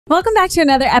Welcome back to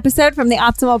another episode from the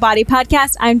Optimal Body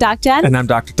Podcast. I'm Doc Jen. And I'm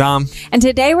Dr. Dom. And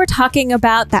today we're talking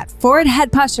about that forward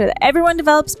head posture that everyone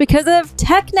develops because of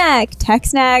tech neck,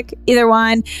 either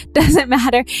one, doesn't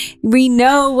matter. We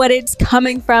know what it's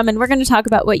coming from, and we're going to talk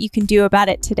about what you can do about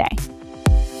it today.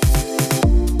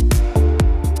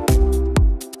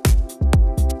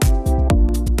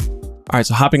 All right,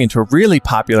 so hopping into a really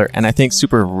popular and I think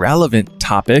super relevant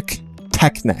topic,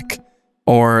 tech neck,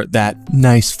 or that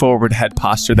nice forward head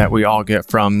posture that we all get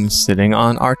from sitting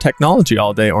on our technology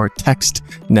all day, or text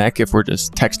neck if we're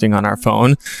just texting on our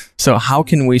phone. So how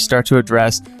can we start to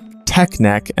address tech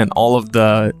neck and all of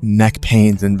the neck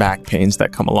pains and back pains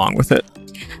that come along with it?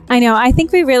 I know. I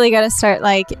think we really got to start,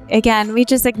 again, we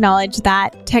just acknowledge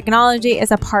that technology is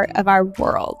a part of our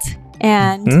world.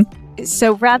 And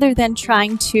so rather than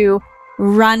trying to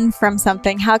run from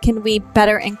something, how can we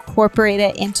better incorporate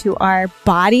it into our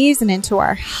bodies and into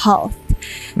our health?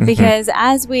 Because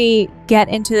as we get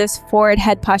into this forward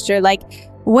head posture,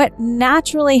 what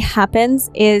naturally happens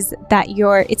is that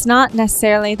it's not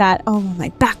necessarily that, oh, well, my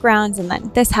background's and then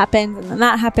this happens and then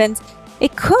that happens.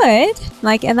 It could,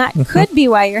 and that could be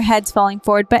why your head's falling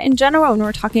forward. But in general, when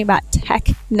we're talking about tech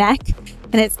neck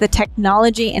and it's the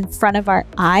technology in front of our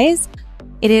eyes,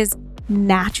 it is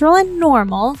natural and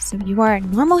normal, so you are a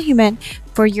normal human,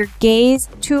 for your gaze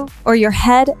to, or your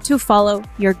head to follow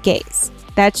your gaze.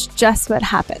 That's just what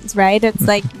happens, right? It's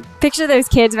like, picture those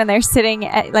kids when they're sitting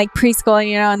at preschool,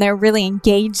 and they're really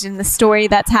engaged in the story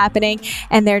that's happening,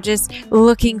 and they're just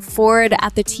looking forward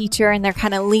at the teacher, and they're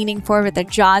kind of leaning forward with their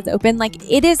jaws open.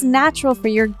 It is natural for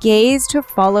your gaze to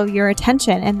follow your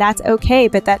attention, and that's okay,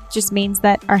 but that just means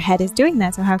that our head is doing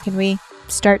that. So how can we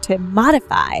start to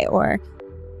modify or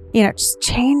just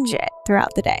change it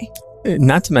throughout the day?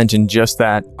 Not to mention just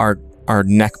that our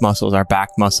neck muscles, our back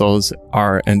muscles,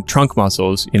 and trunk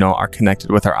muscles, are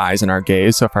connected with our eyes and our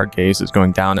gaze. So if our gaze is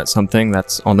going down at something,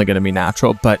 that's only going to be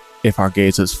natural. But if our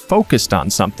gaze is focused on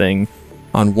something,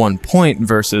 on one point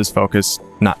versus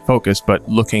not focused, but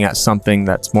looking at something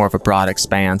that's more of a broad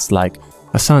expanse, like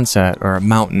a sunset or a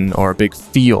mountain or a big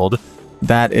field,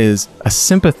 that is a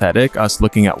sympathetic, us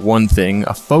looking at one thing,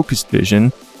 a focused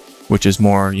vision, which is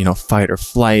more, fight or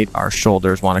flight. Our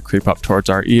shoulders want to creep up towards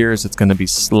our ears. It's going to be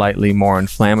slightly more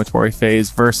inflammatory phase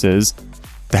versus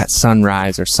that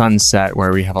sunrise or sunset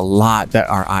where we have a lot that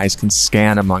our eyes can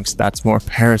scan amongst. That's more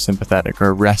parasympathetic,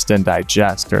 or rest and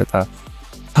digest, or the,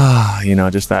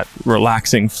 just that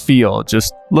relaxing feel.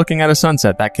 Just looking at a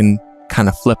sunset, that can kind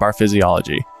of flip our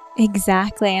physiology.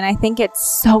 Exactly. And I think it's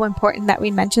so important that we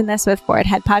mention this with forward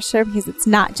head posture, because it's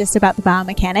not just about the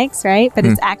biomechanics, right? But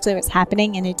it's actually what's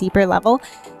happening in a deeper level.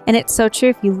 And it's so true.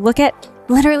 If you look at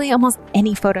literally almost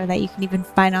any photo that you can even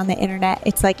find on the internet,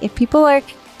 it's like if people are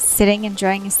sitting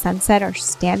enjoying a sunset or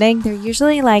standing, they're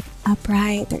usually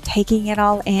upright. They're taking it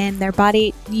all in. Their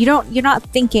body, you're not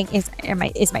thinking, is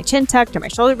my chin tucked or my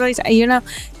shoulder blades?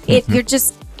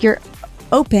 You're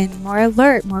open, more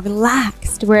alert, more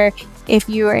relaxed. Where if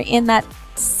you are in that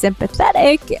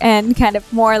sympathetic and kind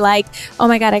of more oh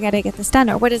my God, I got to get this done,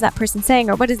 or what is that person saying,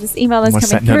 or what is this email that's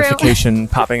coming through? What's that notification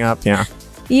popping up? Yeah.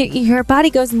 Your body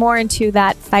goes more into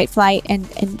that fight, flight,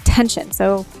 and tension.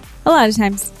 So a lot of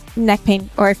times neck pain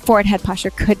or forward head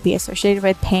posture could be associated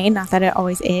with pain. Not that it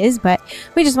always is, but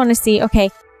we just want to see, okay,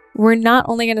 we're not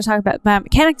only going to talk about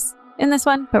biomechanics in this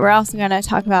one, but we're also going to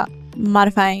talk about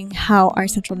modifying how our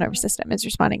central nervous system is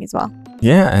responding as well.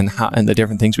 Yeah, and the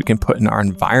different things we can put in our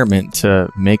environment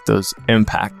to make those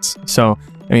impacts. So,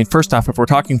 first off, if we're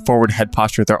talking forward head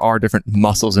posture, there are different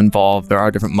muscles involved. There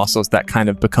are different muscles that kind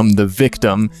of become the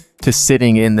victim to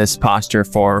sitting in this posture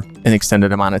for an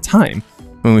extended amount of time.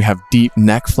 When we have deep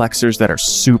neck flexors that are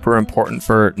super important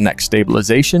for neck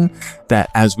stabilization, that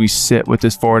as we sit with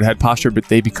this forward head posture, but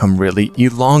they become really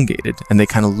elongated and they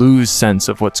kind of lose sense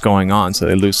of what's going on. So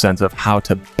they lose sense of how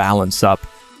to balance up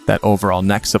that overall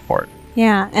neck support.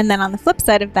 Yeah. And then on the flip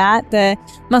side of that, the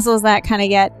muscles that kind of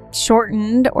get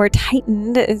shortened or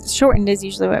tightened, shortened is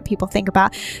usually what people think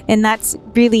about. And that's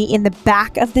really in the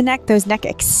back of the neck, those neck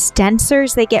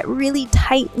extensors, they get really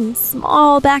tight and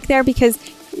small back there because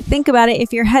think about it,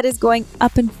 if your head is going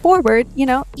up and forward,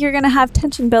 you're going to have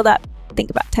tension build up. Think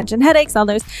about tension headaches, all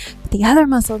those. But the other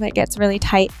muscle that gets really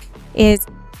tight is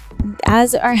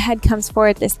as our head comes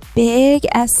forward, this big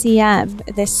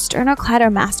SCM, this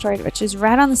sternocleidomastoid, which is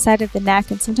right on the side of the neck.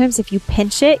 And sometimes if you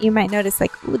pinch it, you might notice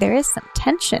ooh, there is some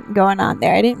tension going on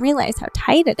there. I didn't realize how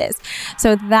tight it is.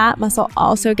 So that muscle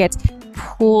also gets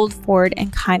pulled forward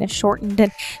and kind of shortened.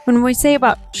 And when we say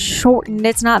about shortened,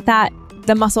 it's not that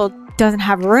the muscle doesn't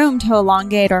have room to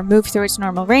elongate or move through its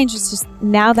normal range. It's just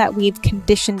now that we've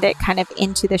conditioned it kind of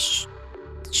into this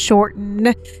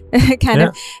shortened kind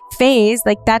of phase,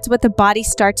 like that's what the body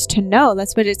starts to know.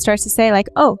 That's what it starts to say, like,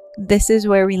 oh, this is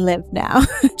where we live now.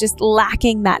 Just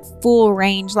lacking that full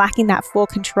range, lacking that full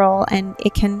control, and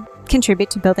it can contribute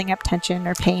to building up tension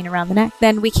or pain around the neck.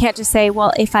 Then we can't just say,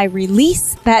 well, if I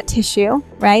release that tissue,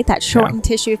 right, that shortened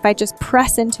tissue, if I just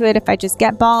press into it, if I just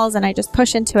get balls and I just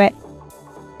push into it,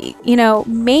 you know,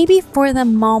 maybe for the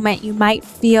moment you might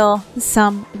feel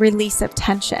some release of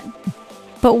tension.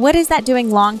 But what is that doing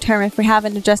long term if we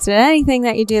haven't adjusted anything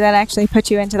that you do that actually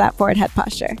puts you into that forward head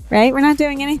posture, right? We're not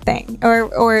doing anything.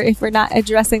 Or if we're not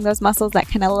addressing those muscles that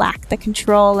kind of lack the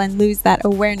control and lose that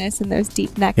awareness in those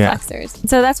deep neck flexors.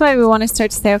 So that's why we want to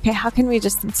start to say, okay, how can we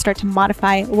just start to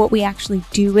modify what we actually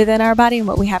do within our body and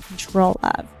what we have control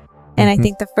of? And I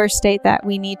think the first state that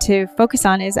we need to focus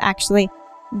on is actually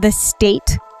the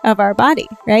state of our body,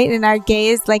 right? And our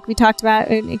gaze, like we talked about,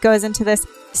 it goes into this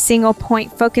single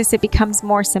point focus. It becomes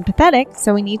more sympathetic.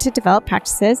 So we need to develop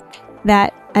practices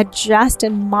that adjust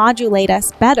and modulate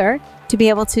us better to be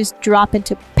able to drop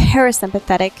into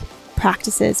parasympathetic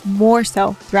practices more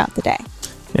so throughout the day.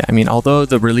 Yeah, I mean, although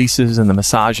the releases and the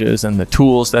massages and the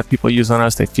tools that people use on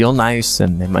us, they feel nice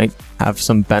and they might have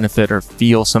some benefit or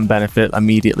feel some benefit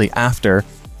immediately after,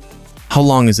 how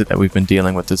long is it that we've been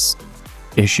dealing with this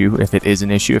issue? If it is an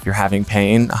issue, if you're having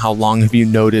pain, how long have you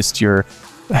noticed your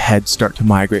head start to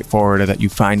migrate forward, or that you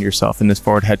find yourself in this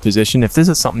forward head position? If this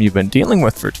is something you've been dealing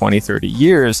with for 20, 30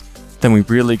 years, then we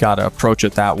really got to approach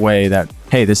it that way, that,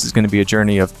 hey, this is going to be a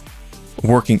journey of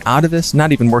working out of this,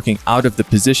 not even working out of the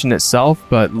position itself,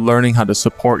 but learning how to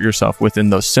support yourself within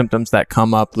those symptoms that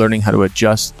come up, learning how to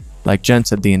adjust, like Jen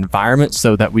said, the environment,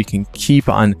 so that we can keep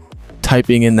on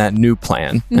typing in that new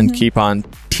plan and keep on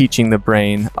teaching the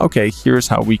brain, okay, here's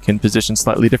how we can position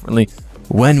slightly differently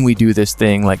when we do this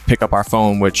thing, like pick up our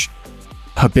phone, which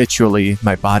habitually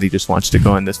my body just wants to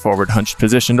go in this forward hunched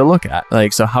position to look at.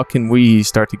 Like, so how can we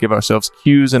start to give ourselves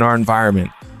cues in our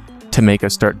environment to make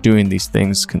us start doing these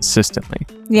things consistently?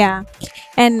 Yeah.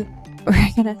 And we're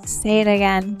going to say it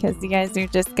again because you guys are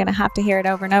just going to have to hear it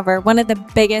over and over. One of the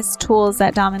biggest tools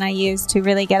that Dom and I use to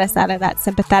really get us out of that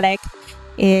sympathetic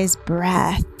is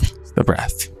breath. The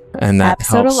breath. And that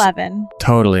episode helps, 11.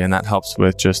 Totally. And that helps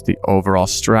with just the overall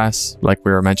stress. Like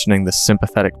we were mentioning, the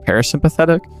sympathetic,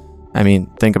 parasympathetic. I mean,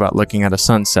 think about looking at a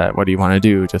sunset. What do you want to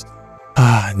do? Just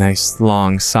a nice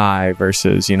long sigh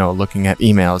versus, you know, looking at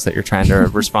emails that you're trying to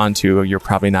respond to. You're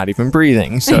probably not even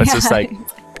breathing. So it's just like,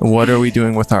 what are we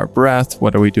doing with our breath?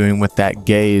 What are we doing with that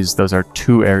gaze? Those are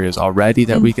two areas already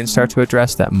that we can start to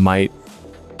address that might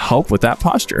help with that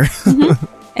posture.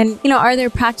 And, you know, are there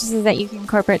practices that you can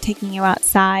incorporate taking you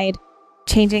outside,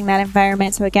 changing that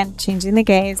environment? So again, changing the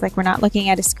gaze, like we're not looking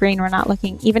at a screen. We're not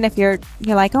looking, even if you're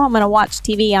like, oh, I'm going to watch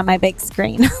TV on my big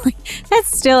screen.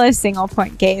 That's still a single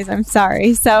point gaze. I'm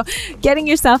sorry. So getting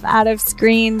yourself out of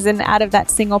screens and out of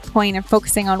that single point and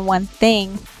focusing on one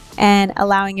thing and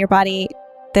allowing your body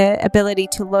the ability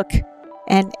to look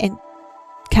and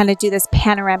kind of do this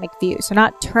panoramic view. So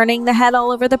not turning the head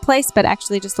all over the place, but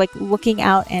actually just like looking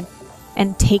out and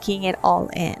taking it all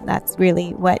in. That's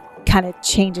really what kind of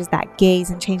changes that gaze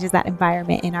and changes that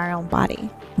environment in our own body.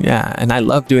 Yeah. And I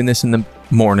love doing this in the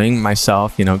morning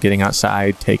myself, you know, getting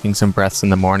outside, taking some breaths in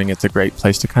the morning. It's a great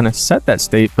place to kind of set that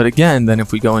state. But again, then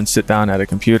if we go and sit down at a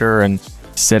computer and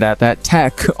sit at that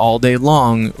tech all day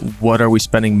long, what are we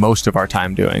spending most of our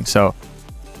time doing? So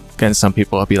again, some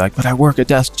people will be like, but I work a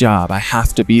desk job. I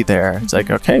have to be there. It's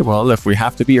like, okay, well, if we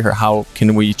have to be here, how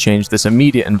can we change this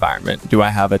immediate environment? Do I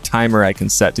have a timer I can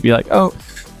set to be like, oh,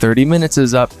 30 minutes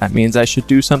is up. That means I should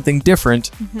do something different.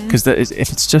 Because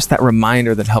if it's just that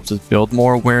reminder that helps us build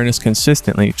more awareness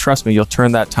consistently, trust me, you'll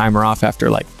turn that timer off after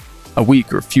like a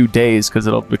week or a few days because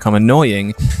it'll become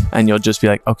annoying. And you'll just be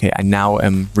like, okay, I now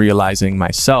am realizing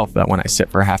myself that when I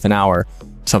sit for half an hour,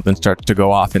 something starts to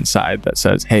go off inside that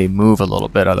says, hey, move a little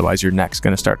bit, otherwise your neck's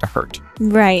going to start to hurt.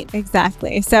 Right,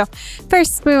 exactly. So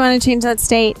first, we want to change that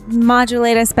state,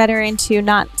 modulate us better into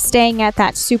not staying at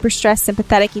that super stressed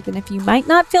sympathetic. Even if you might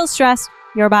not feel stressed,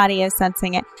 your body is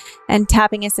sensing it, and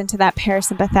tapping us into that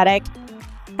parasympathetic.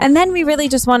 And then we really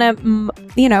just want to,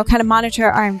 you know, kind of monitor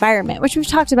our environment, which we've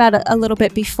talked about a little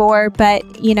bit before.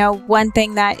 But, you know, one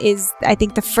thing that is, I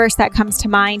think the first that comes to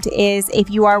mind is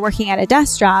if you are working at a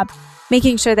desk job,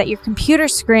 making sure that your computer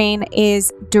screen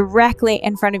is directly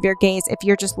in front of your gaze if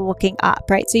you're just looking up,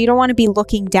 right? So you don't want to be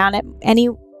looking down at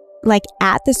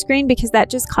at the screen, because that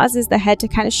just causes the head to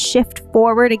kind of shift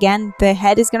forward. Again, the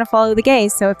head is going to follow the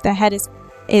gaze. So if the head is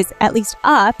at least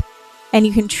up, and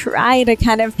you can try to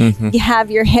kind of have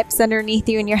your hips underneath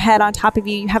you and your head on top of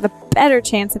you, you have a better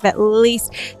chance of at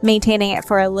least maintaining it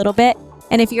for a little bit.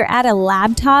 And if you're at a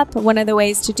laptop, one of the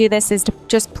ways to do this is to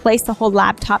just place the whole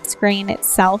laptop screen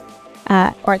itself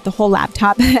or the whole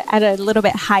laptop at a little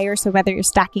bit higher. So whether you're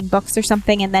stacking books or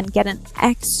something, and then get an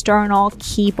external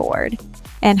keyboard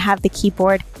and have the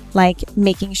keyboard like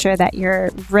making sure that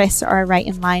your wrists are right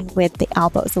in line with the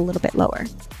elbows a little bit lower.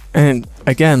 And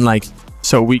again, like,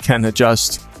 so we can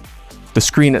adjust the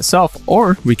screen itself,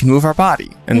 or we can move our body,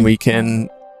 and we can,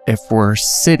 if we're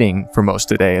sitting for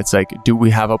most of the day, it's like, do we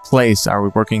have a place? Are we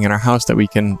working in our house that we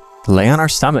can lay on our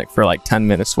stomach for like 10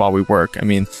 minutes while we work? I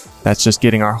mean, that's just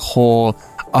getting our whole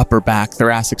upper back,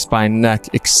 thoracic spine,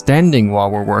 neck extending while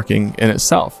we're working in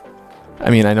itself. I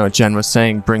mean, I know Jen was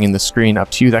saying bringing the screen up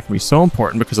to you, that can be so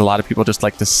important because a lot of people just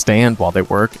like to stand while they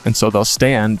work. And so they'll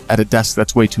stand at a desk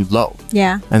that's way too low.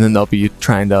 Yeah. And then they'll be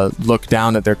trying to look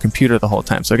down at their computer the whole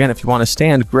time. So again, if you want to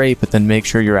stand, great, but then make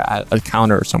sure you're at a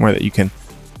counter or somewhere that you can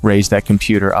raise that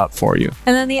computer up for you.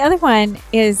 And then the other one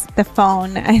is the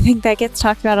phone. I think that gets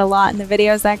talked about a lot in the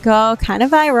videos that go kind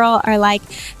of viral, are like,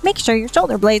 make sure your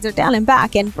shoulder blades are down and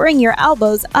back and bring your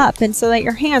elbows up, and so that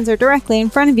your hands are directly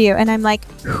in front of you. And I'm like,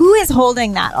 who is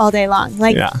holding that all day long?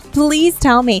 Like, please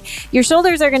tell me. Your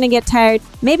shoulders are going to get tired.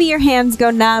 Maybe your hands go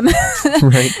numb.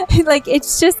 Right. Like,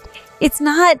 it's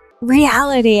not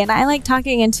reality. And I like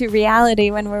talking into reality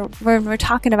when we're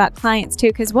talking about clients too,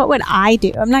 because what would I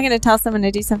do? I'm not going to tell someone to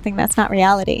do something that's not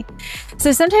reality.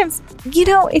 So sometimes, you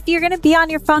know, if you're going to be on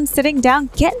your phone sitting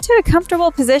down, get into a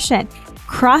comfortable position.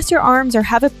 Cross your arms or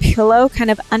have a pillow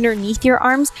kind of underneath your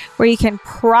arms where you can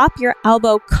prop your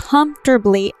elbow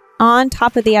comfortably on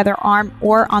top of the other arm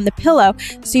or on the pillow.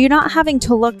 So you're not having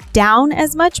to look down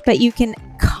as much, but you can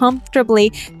comfortably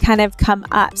kind of come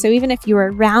up. So even if you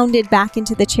were rounded back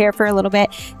into the chair for a little bit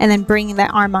and then bringing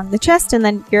that arm on the chest, and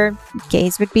then your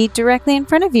gaze would be directly in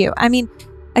front of you. I mean,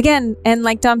 again, and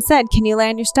like Dom said, can you lay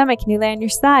on your stomach? Can you lay on your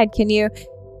side? Can you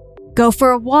go for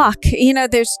a walk? You know,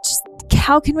 there's just,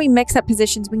 how can we mix up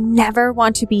positions? We never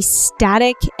want to be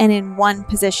static and in one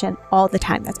position all the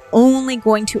time. That's only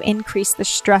going to increase the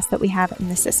stress that we have in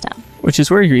the system. Which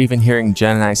is where you're even hearing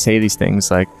Jen and I say these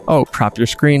things like, oh, prop your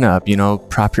screen up, you know,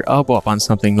 prop your elbow up on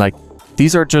something. Like,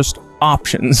 these are just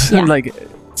options. Yeah. Like,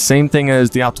 same thing as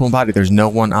the optimal body. There's no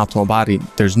one optimal body.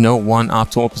 There's no one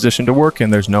optimal position to work in.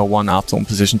 There's no one optimal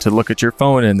position to look at your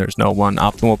phone in. There's no one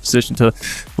optimal position to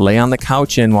lay on the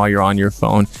couch in while you're on your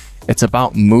phone. It's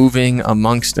about moving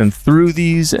amongst and through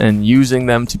these and using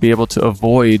them to be able to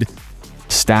avoid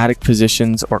static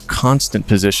positions or constant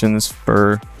positions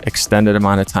for extended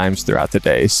amount of times throughout the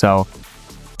day. So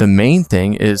the main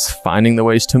thing is finding the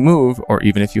ways to move, or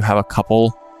even if you have a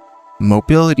couple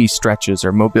mobility stretches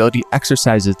or mobility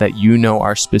exercises that you know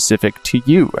are specific to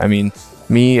you. I mean,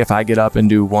 me, if I get up and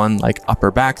do one like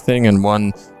upper back thing and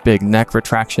one big neck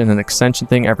retraction and extension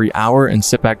thing every hour and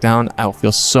sit back down, I'll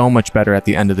feel so much better at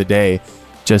the end of the day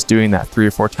just doing that 3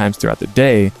 or 4 times throughout the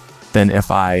day than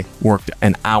if I worked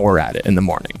an hour at it in the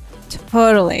morning.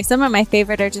 Totally. Some of my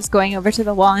favorite are just going over to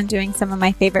the wall and doing some of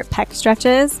my favorite pec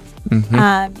stretches.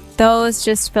 Those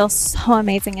just feel so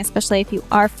amazing, especially if you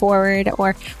are forward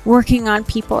or working on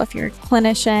people, if you're a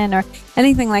clinician or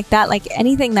anything like that, like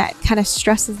anything that kind of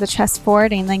stresses the chest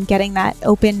forward and then getting that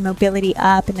open mobility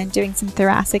up and then doing some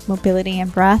thoracic mobility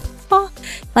and breath. Oh,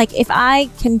 like if I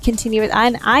can continue with,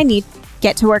 I need to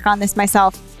get to work on this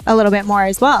myself a little bit more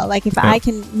as well. Like if I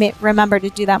can remember to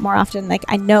do that more often, like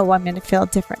I know I'm going to feel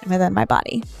different within my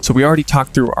body. So we already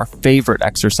talked through our favorite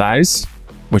exercise,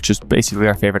 which is basically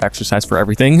our favorite exercise for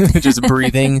everything, which is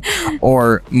breathing,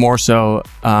 or more so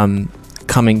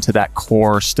coming to that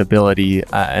core stability.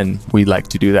 And we like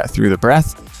to do that through the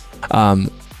breath.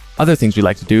 Other things we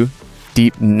like to do,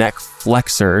 deep neck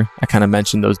flexor. I kind of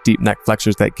mentioned those deep neck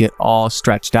flexors that get all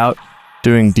stretched out.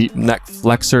 Doing deep neck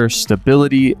flexor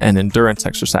stability and endurance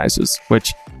exercises,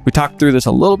 which we talked through this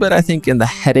a little bit, I think, in the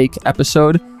headache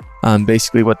episode.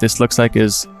 Basically what this looks like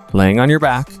is laying on your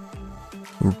back.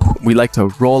 We like to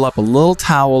roll up a little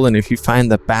towel, and if you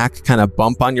find the back kind of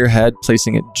bump on your head,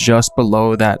 placing it just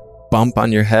below that bump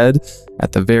on your head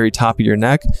at the very top of your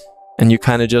neck, and you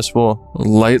kind of just will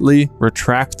lightly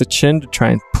retract the chin to try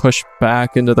and push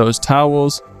back into those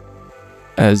towels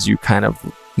as you kind of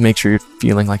make sure you're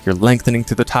feeling like you're lengthening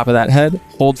to the top of that head.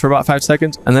 Hold for about 5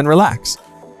 seconds and then relax.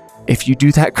 If you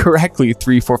do that correctly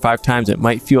 3, 4, 5 times, it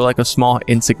might feel like a small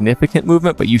insignificant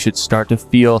movement, but you should start to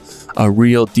feel a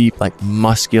real deep, like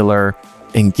muscular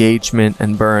engagement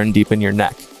and burn deep in your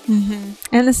neck.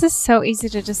 And this is so easy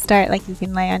to just start. Like you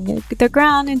can lay on the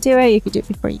ground and do it. You can do it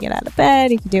before you get out of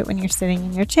bed. You can do it when you're sitting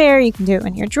in your chair. You can do it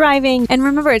when you're driving. And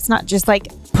remember, it's not just like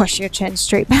push your chin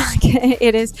straight back.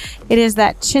 It is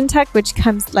that chin tuck, which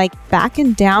comes like back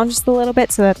and down just a little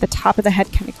bit so that the top of the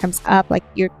head kind of comes up like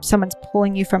someone's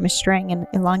pulling you from a string and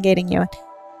elongating you.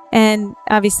 And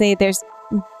obviously there's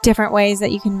different ways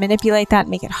that you can manipulate that and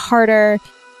make it harder.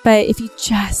 But if you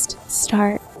just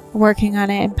start working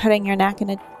on it and putting your neck in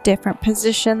a different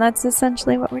position, that's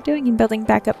essentially what we're doing, and building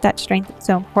back up that strength. It's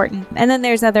so important. And then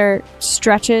there's other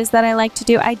stretches that I like to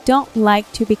do. I don't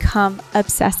like to become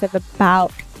obsessive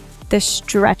about the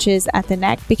stretches at the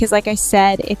neck because, like I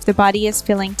said, if the body is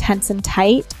feeling tense and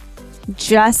tight,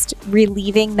 just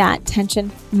relieving that tension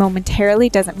momentarily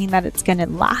doesn't mean that it's going to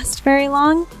last very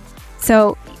long.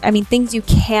 So, I mean, things you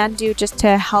can do just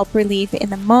to help relieve in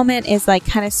the moment is like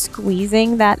kind of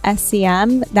squeezing that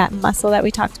SCM, that muscle that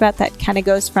we talked about that kind of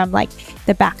goes from like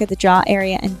the back of the jaw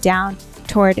area and down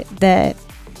toward the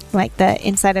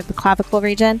inside of the clavicle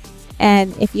region.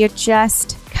 And if you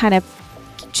just kind of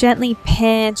gently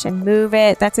pinch and move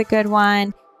it, that's a good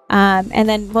one. And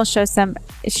then we'll show some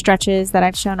stretches that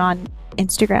I've shown on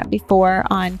Instagram before,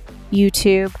 on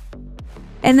YouTube.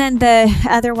 And then the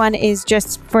other one is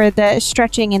just for the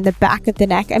stretching in the back of the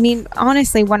neck. I mean,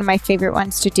 honestly, one of my favorite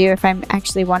ones to do if I'm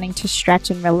actually wanting to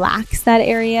stretch and relax that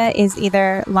area is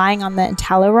either lying on the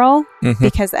IntelliRoll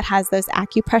because it has those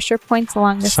acupressure points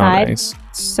along the side. Nice.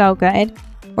 So good.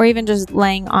 Or even just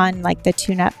laying on like the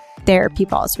tune-up therapy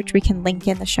balls, which we can link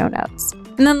in the show notes.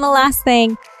 And then the last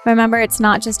thing, remember, it's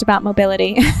not just about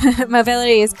mobility.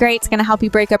 Mobility is great. It's going to help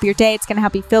you break up your day. It's going to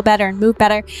help you feel better and move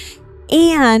better.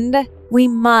 And we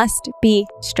must be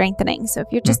strengthening. So if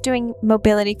you're just doing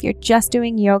mobility, if you're just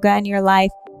doing yoga in your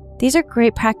life, these are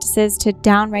great practices to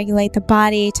downregulate the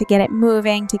body, to get it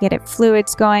moving, to get it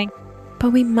fluids going. But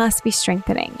we must be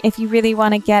strengthening. If you really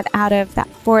want to get out of that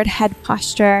forward head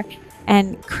posture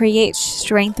and create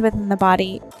strength within the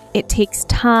body, it takes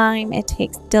time, it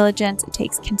takes diligence, it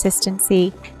takes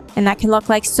consistency. And that can look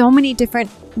like so many different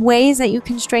ways that you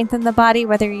can strengthen the body,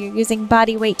 whether you're using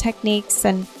body weight techniques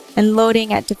and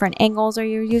loading at different angles, or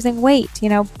you're using weight,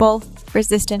 both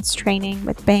resistance training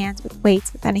with bands, with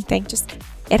weights, with anything. Just,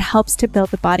 it helps to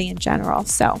build the body in general.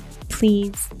 So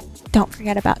please don't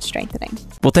forget about strengthening.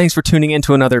 Well, thanks for tuning in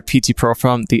to another PT Pro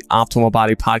from the Optimal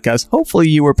Body Podcast. Hopefully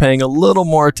you were paying a little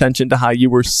more attention to how you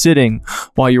were sitting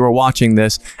while you were watching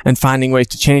this and finding ways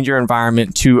to change your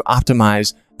environment to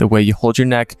optimize the way you hold your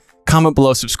neck. Comment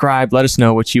below, subscribe, let us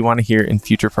know what you want to hear in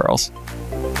future pearls.